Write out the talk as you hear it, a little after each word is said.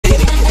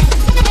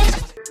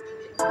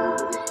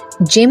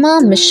Gemma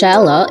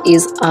Michaela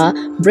is a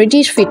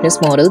British fitness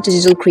model,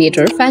 digital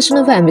creator, fashion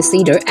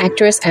ambassador,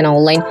 actress, and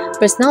online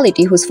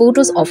personality whose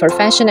photos of her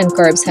fashion and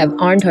curves have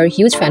earned her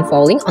huge fan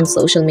following on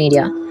social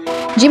media.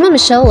 Gemma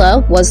Michaela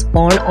was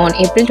born on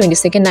April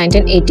 22,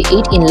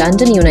 1988 in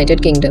London,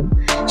 United Kingdom.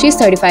 She is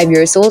 35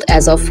 years old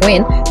as of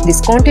when this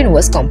content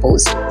was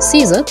composed.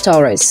 She is a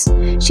Taurus.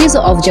 She is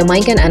of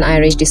Jamaican and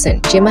Irish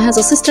descent. Gemma has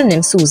a sister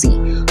named Susie.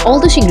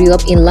 Although she grew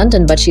up in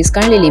London, but she is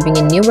currently living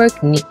in Newark.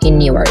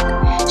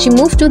 She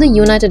moved to the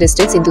United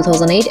States in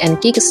 2008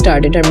 and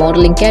kick-started her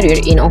modeling career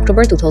in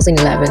October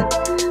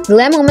 2011.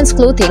 Glam Women's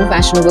Clothing,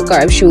 Fashion Over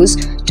Curve, shoes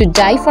to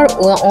die for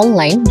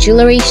online,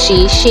 jewelry,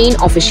 Shane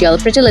Official,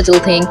 Pretty Little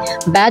Thing,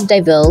 Bad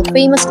Devil,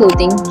 Famous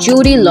Clothing,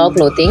 Judy Law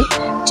Clothing,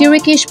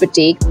 Turkish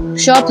Boutique,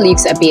 Shop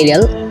Leaves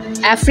Apparel,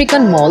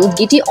 African Mall,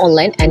 Gitty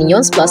Online, and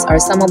Yons Plus are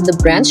some of the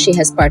brands she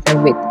has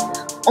partnered with.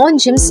 On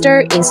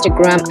Gemstar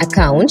Instagram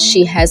account,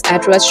 she has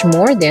attracted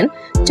more than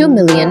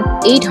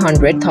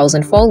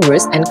 2,800,000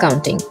 followers and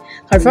counting.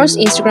 Her first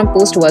Instagram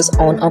post was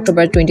on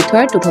October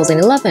 23,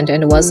 2011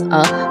 and was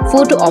a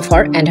photo of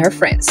her and her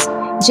friends.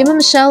 Gemma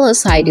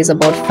Michaela's height is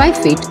about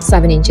 5 feet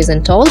 7 inches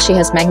and tall. She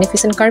has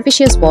magnificent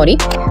curvaceous body,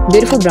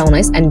 beautiful brown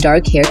eyes, and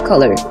dark hair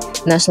color.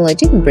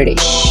 Nationality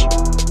British.